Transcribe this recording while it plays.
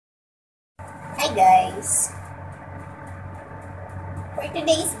Hi guys! For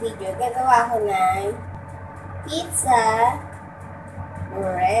today's video, gagawa ko ng pizza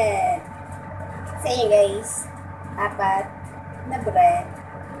bread. Sa inyo guys, 4 na bread.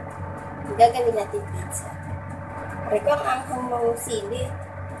 Gagawin natin pizza. Pare ko ang anghang mong sili.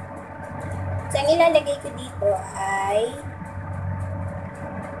 So, ang ilalagay ko dito ay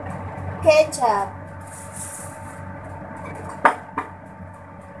ketchup.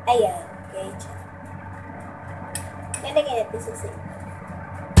 Ayan, ketchup. Lalagay natin sa sili.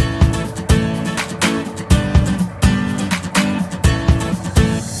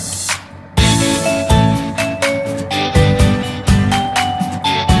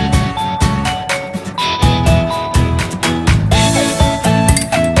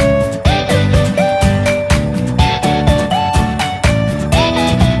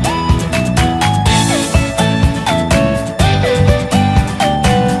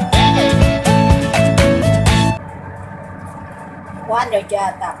 Allergy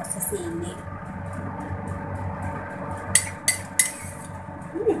ata ako sa sili.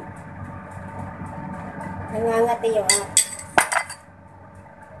 Nangangati yung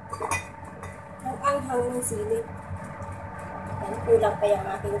anghang ng sili. Yan, kulang pa yung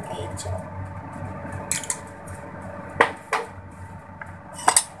aking ketchup.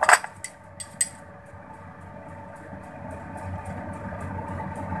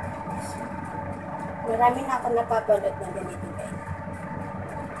 Marami na ako napapalot na ganito guys.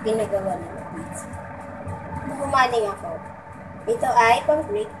 Ginagawa ng pizza. Humaling ako. Ito ay pang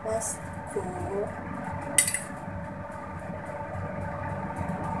breakfast ko.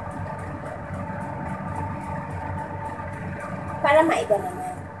 Para maiba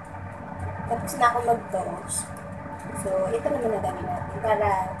naman. Tapos na ako mag-toast. So, ito naman na gawin natin para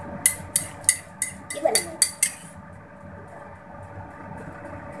iba naman.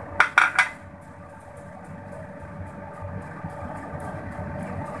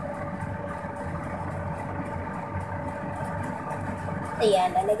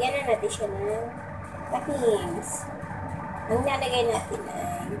 Ayan, lalagyan na natin siya ng toppings. Ang lalagay natin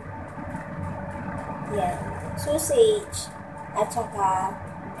ay yan, sausage at saka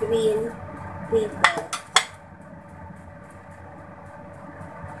green pepper.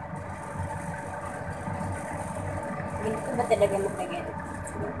 Ganito ba talaga maglagay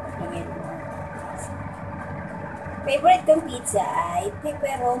natin? Favorite kong pizza ay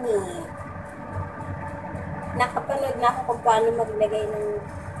pepperoni. Nakapanood na ako kung paano maglagay ng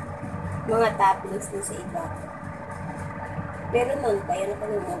mga toppings din sa iba. Pero noon pa, yun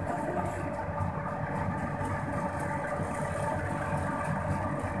nakalimutan ko lang.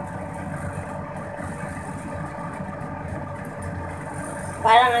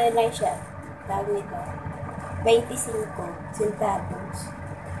 Parang ano lang siya, tawag nito, 25 centavos.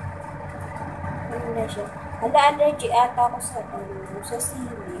 Ano na siya? Allergy ata ako sa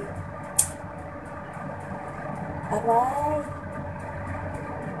sili. Aray.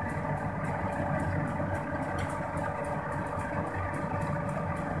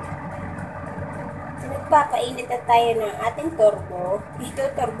 So, nagpapainit na tayo ng ating turbo.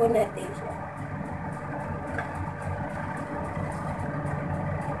 Ito, turbo natin siya.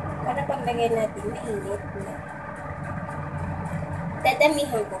 Para paglagay natin, mainit na.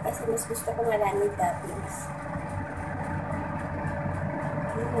 Dadamihan ko kasi mas gusto ko maraming toppings.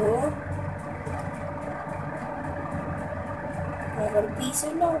 Parang piso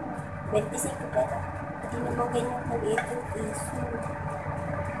lang. 25 pera. Hindi naman ganyan maliit yung piso.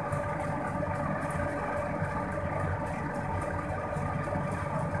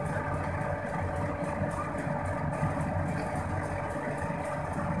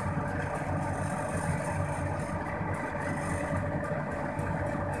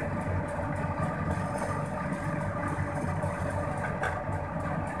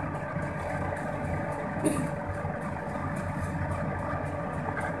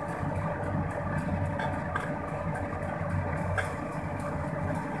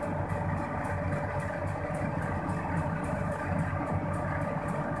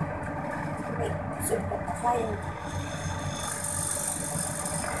 Super pasaya.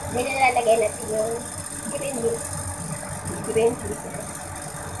 May nalalagay natin yung green pepper.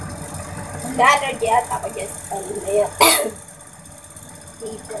 Allergy ata ako dyan sa ano na yun.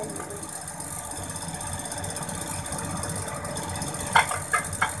 Pizza.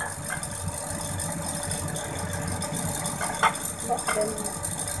 Bakit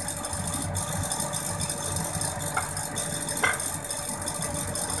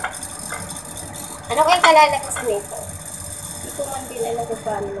ano kayang kalalakasan nito? Hindi ko man din alam kung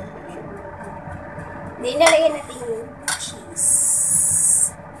paano magbigay. Hindi, nalagyan natin yung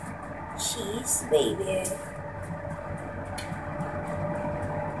cheese. cheese, baby.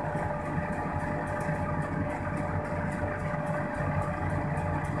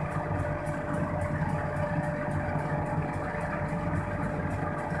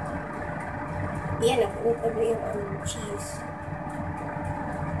 Yan, napunod yung cheese.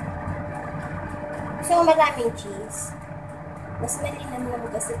 Gusto ko maraming cheese. Mas malinam naman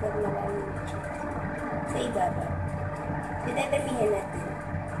kasi pag maraming cheese. Sa ibaba. Dinadamihan natin.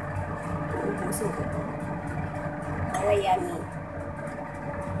 Uubusin ko ito. Para yummy.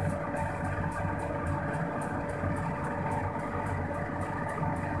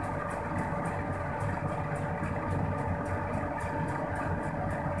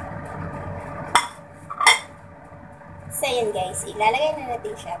 So, yan guys. Ilalagay na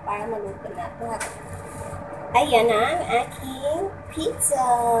natin siya para maluto na ito. Ayan ang aking pizza.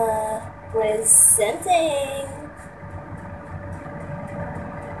 Presenting.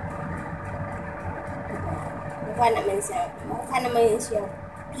 Mukha naman siya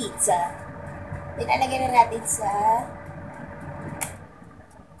pizza. Ilalagay na natin sa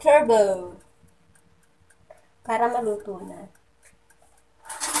turbo para maluto na.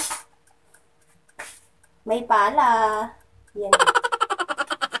 May pala. Yan.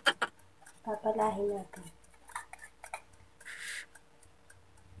 Papalahin natin.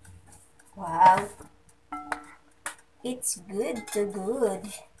 Wow. It's good to good.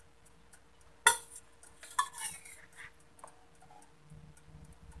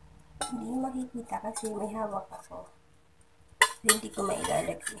 Hindi makikita kasi may hawak ako. Hindi ko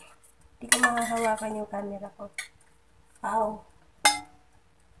mailalagay. Hindi ko makahawakan yung camera ko. Ow.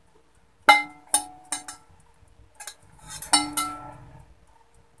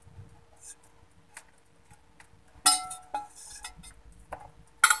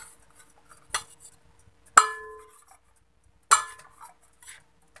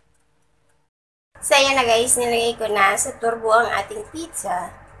 So, ayan na guys, nilagay ko na sa turbo ang ating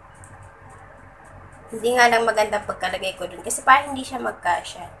pizza. Hindi nga lang maganda pagkalagay ko dun kasi parang hindi siya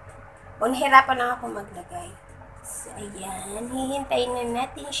magkasya. O, nahirapan lang ako maglagay. So, ayan, hihintayin na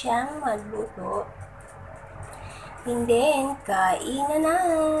natin siyang magluto. And then, kain na.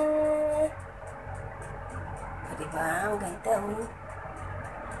 Diba? Ang ganda.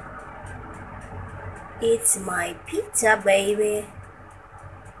 It's my pizza, baby.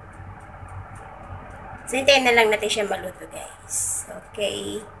 So, hintayin na lang natin siya maluto, guys.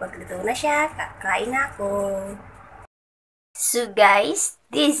 Okay. Pagluto na siya, kakain na ako. So, guys,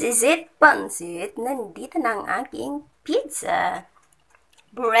 this is it, pansit. Nandito na ang aking pizza.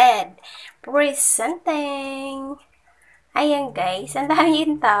 Bread. Presenting. Ayan, guys. Ang dami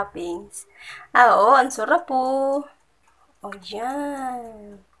yung toppings. Oo, ang sarap po. O,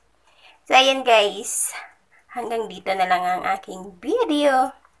 yan. So, ayan, guys. Hanggang dito na lang ang aking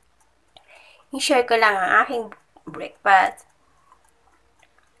video. I-share ko lang ang aking breakfast.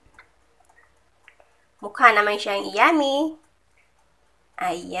 Mukha naman siyang yummy.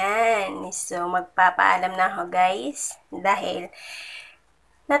 Ayan. So, magpapaalam na ako guys. Dahil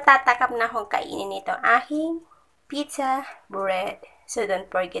natatakap na akong kainin ito aking pizza bread. So,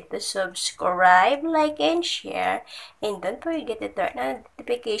 don't forget to subscribe, like, and share. And don't forget to turn on the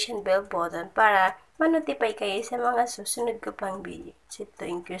notification bell button para ma-notify kayo sa mga susunod ko pang video. So,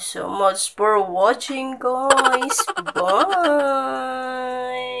 thank you so much for watching, guys.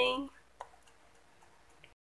 Bye!